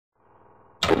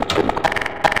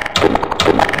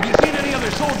Have you seen any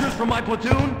other soldiers from my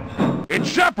platoon? It's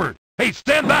Shepard! Hey,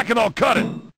 stand back and I'll cut it!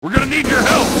 We're gonna need your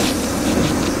help!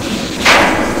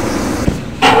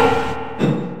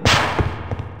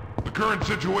 The current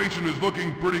situation is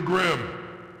looking pretty grim.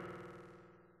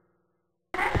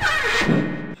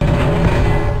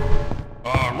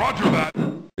 Roger that.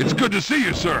 It's good to see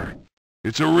you, sir.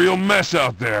 It's a real mess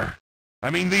out there.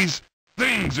 I mean, these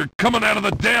things are coming out of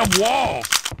the damn walls.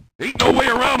 Ain't no way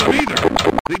around them either.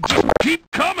 They just keep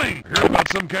coming. Heard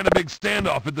about some kind of big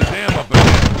standoff at the dam up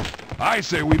ahead. I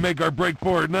say we make our break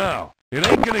for it now. It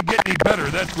ain't gonna get any better,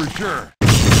 that's for sure.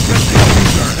 Especially if we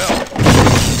need our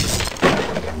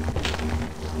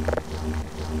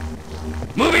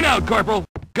help. Moving out, Corporal.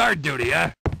 Guard duty,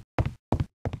 huh?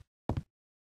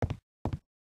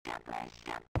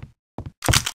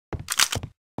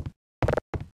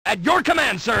 At your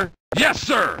command, sir. Yes,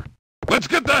 sir. Let's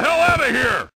get the hell out of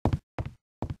here.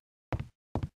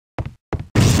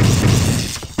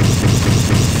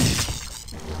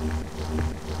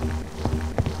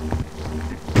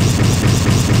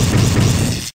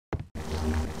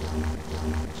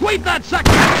 Sweep that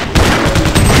sector!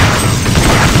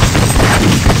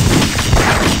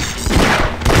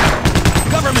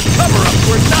 Government cover-ups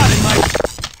were not in my...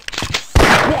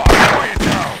 Squad, quiet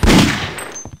down!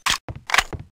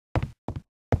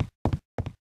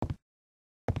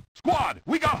 Squad,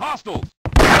 we got hostiles!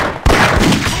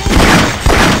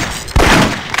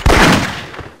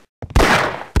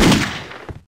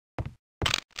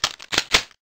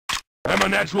 I'm a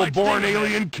natural-born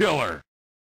alien killer.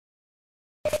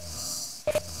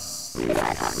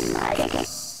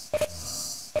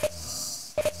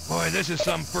 Boy, this is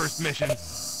some first mission.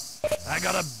 I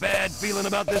got a bad feeling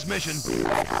about this mission.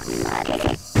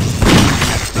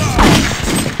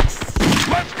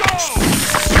 Let's go!